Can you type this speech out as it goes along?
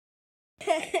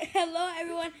Hello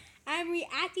everyone, I'm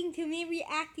reacting to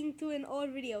an old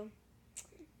video.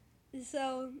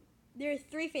 So there's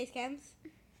 3 face cams.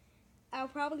 I'll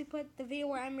probably put the video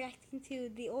where I'm reacting to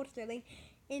the old Sterling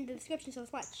in the description, so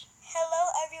let's watch. Hello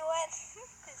everyone.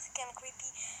 This is kind of creepy.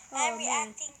 I'm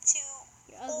reacting to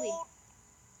You're ugly. old...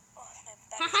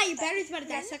 Haha, your battery's about to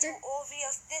die, sucker. Old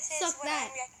videos. This is Suck when that.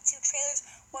 I'm reacting to trailers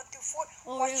 1 through 4.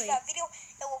 Oh, Watch really? that video.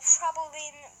 It will probably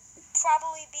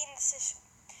be in the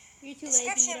You're too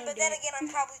description, lazy, but then again, I'm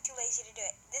probably too lazy to do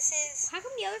it. This is... How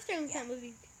come the other Sterling's not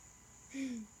moving?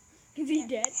 Is he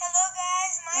dead? Hello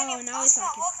guys, my name is now he's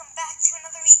Awesomebots. talking. Welcome back to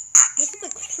another reaction. Look at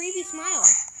the creepy smile.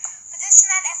 But this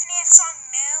is not FNAF song.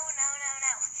 No.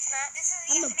 It's not. This is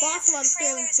the I'm the FNAF boss of all the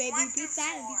trailers Sterlings, baby. 1 Beat through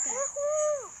that and 4. beat that.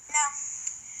 Woohoo! Now,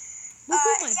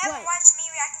 Woohoo my if you haven't butt. watched me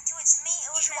reacting to it's me.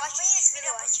 It was my latest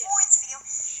video before its video.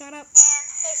 Shut up. And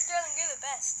hey, Sterling, you're the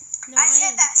best. No, I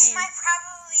said that I am. Smite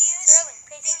probably used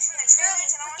things from the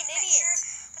trailers, and I wanted to make sure.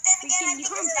 But then again, I You think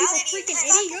call it's people valid. freaking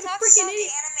idiot. You're the freaking The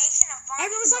idiot. animation of Barney.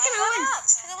 Everyone's talking Shut on. up,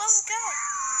 for the love of God.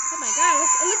 Oh my god,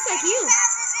 it looks like you.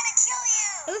 Phasma's gonna kill you.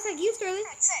 It looks like you, Sterling.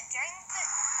 It said during the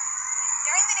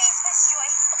day's best joy.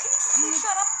 Oh, can you please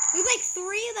shut up? There's like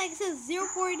 3, like it says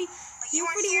 040, But you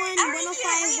weren't here. 041, I don't need you to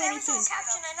 105, read every 22. single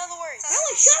caption. I know the words.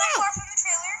 Ellen, shut So up. far from the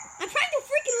trailer. I'm trying to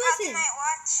freaking Probably listen. might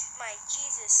watch. My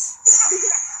Jesus.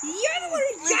 You're the one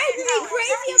who's driving me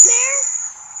crazy up there.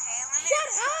 Okay, limited. Shut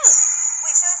up.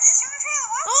 Wait, so is from the trailer?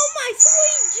 What? Oh my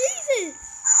sweet Jesus.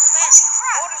 Oh man,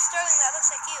 older Sterling, that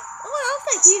looks like you. Oh, it looks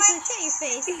like you, so shut your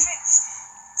face.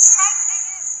 Spike did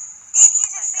use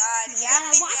a God,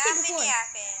 I've watched it before.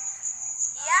 Yapping.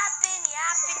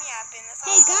 That's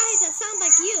Hey all. guys, that sounds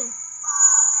like you.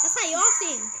 That's how y'all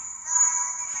sing.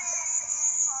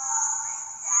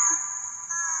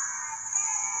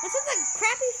 What's with the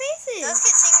crappy faces? Those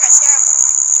kids sing are terrible.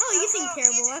 Oh, you sing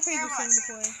terrible. I've heard you sing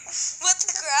before. What the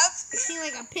crap? You sing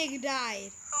like a pig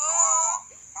died.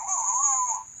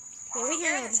 Wait, we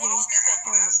You're can stupid.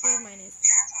 There's mine is.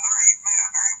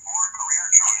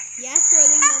 Yeah,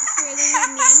 Sterling, that's Sterling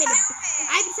and me.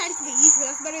 I decided to be you, so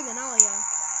that's better than all of y'all.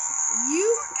 You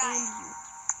and you.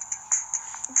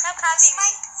 Stop copying me.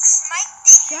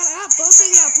 Shut up, both of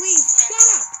y'all, please. Shut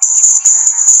up.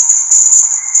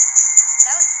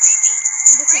 That looks creepy.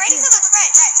 It looks like Freddy you. still looks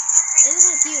Fred. It looks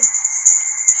like you.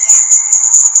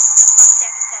 That's Foxy,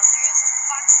 I can tell.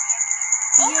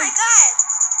 Oh my god!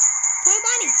 Toy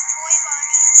Bonnie. Toy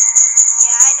Bonnie.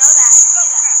 Yeah, I know that. I can see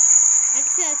that. I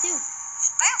can see that too.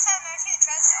 I also have never seen the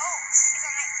trailer. Oh, he's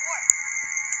on night 4.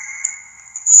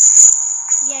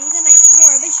 Yeah, he's on night 4.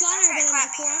 I bet Sean never been on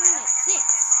night 4. I'm on night 6.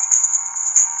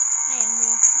 I am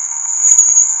real.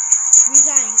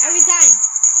 Resign. I resign.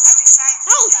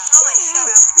 Oh, shut up.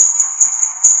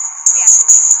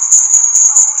 Reactivated.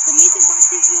 The music box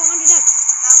needs to be wound up.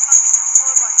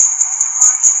 Old one.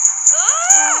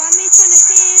 Oh, I made fun of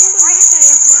him, but my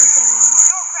battery's about to die.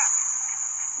 Oh crap.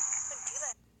 Couldn't do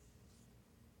that.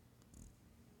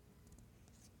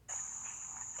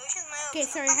 Okay,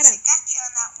 sorry, I had to. Got you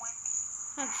on that one.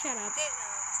 Oh, shut up. There's no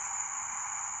option.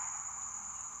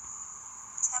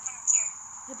 What's happening here?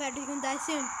 The battery's gonna die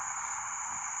soon.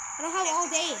 I don't have all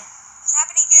day. What's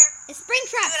happening here? It's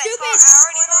Springtrap, Dude, stupid! I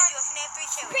already told you a FNAF 3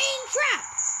 trailer. Springtrap!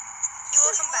 He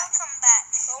will come back.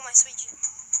 Oh my sweet you.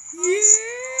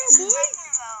 Yeah, boy. Like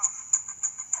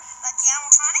the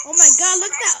animatronic? Oh my god,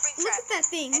 look at that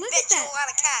thing. I Look bet at that. you a lot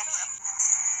of cash.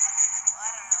 Well,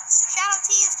 I don't know. Shout out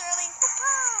to you, Sterling.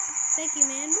 Thank you,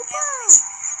 man. Okay,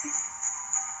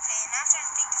 now I'm trying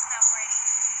to think this now, Freddy.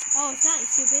 Oh, it's not, you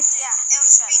stupid. Yeah, it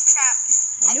was Springtrap.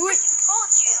 I knew it. I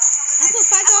told you. I put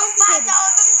 $5 on the $5 table.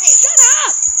 on the table. Shut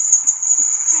up!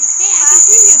 Hey, I can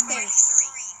see you up there.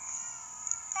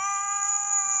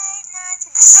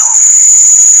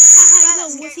 Haha, you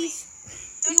little wussies.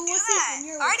 Don't You do wussies that. and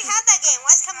you're I already wussies. have that game.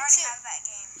 Why is it coming soon? I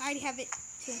already have it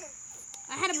too.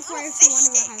 I had it You before I little still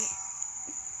wanted to fish have it.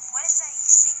 What is that you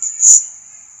think you see?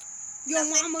 Yo,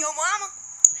 mama. Yo, mama.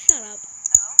 Shut up. Oh.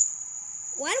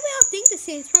 Why do we all think the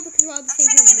same? It's probably because we're all the I'm same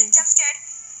trying to human win a beings. jump scared.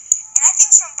 And I think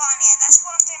it's from Bonnie. That's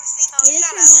what I'm trying to think. It is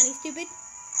from Bonnie, stupid.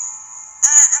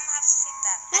 I'm gonna have to think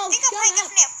that. Oh, I think I'm shut playing up.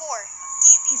 FNAF 4.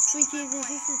 Sweet Jesus,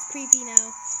 this is creepy now.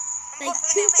 I'm Like both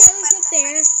 2 gonna play photos up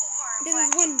there. FNAF 4, There's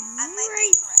but one I might be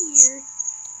right correct. here.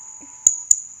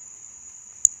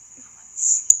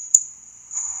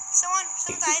 Someone's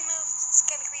eye moved. It's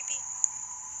kind of creepy.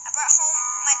 I brought home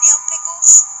my dill pickles.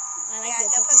 I like Yeah,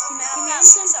 that. dill Can pickles. you Now, have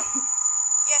some?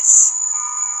 Yes.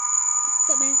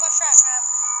 What's up, man? Bush trap.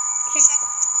 Check.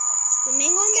 The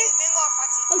mango in there? Mango or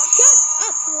Foxy. Oh, shut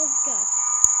up! Oh, God.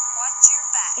 Watch your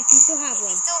back. If you still have If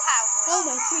one. you still have one. Oh,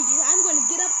 my sweet Jesus. I'm going to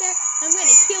get up there. I'm going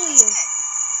to kill you.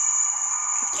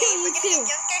 you we're gonna too. get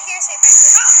jump scared here. Say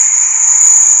breakfast.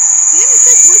 You're gonna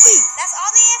such whoopsies. That's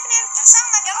all the FNF That sound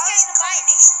like jump all scares these combined.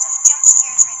 combinations of jump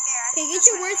scares right there. I Okay, think get that's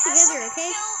your what words it is. together,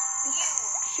 okay? Kill you.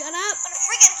 Shut up. I'm gonna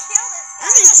freaking kill this guy.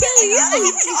 I'm gonna kill you. I'm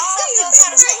gonna I'm kill gonna you. kill you. I'm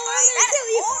gonna kill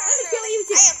you. I'm gonna kill you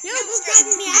too. I am You're new both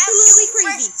Sterling. driving me I am absolutely new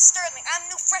fresh crazy. Sterling. I'm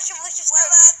new fresh delicious Well,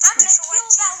 Sterling. I'm gonna so kill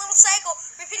what- that little cycle,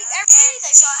 repeating everything.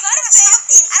 Okay, so Shut up, Sam.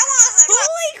 I don't want to listen to it.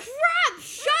 Holy crap!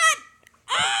 Shut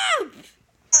up!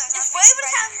 Just wait for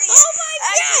the time to be. Oh my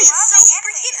This god! is so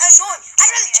freaking annoying. I'd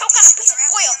rather choke on a piece of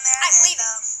foil. I'm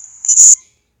leaving.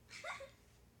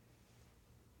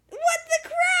 What the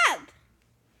crap?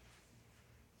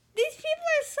 These people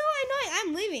are so annoying.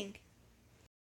 I'm leaving.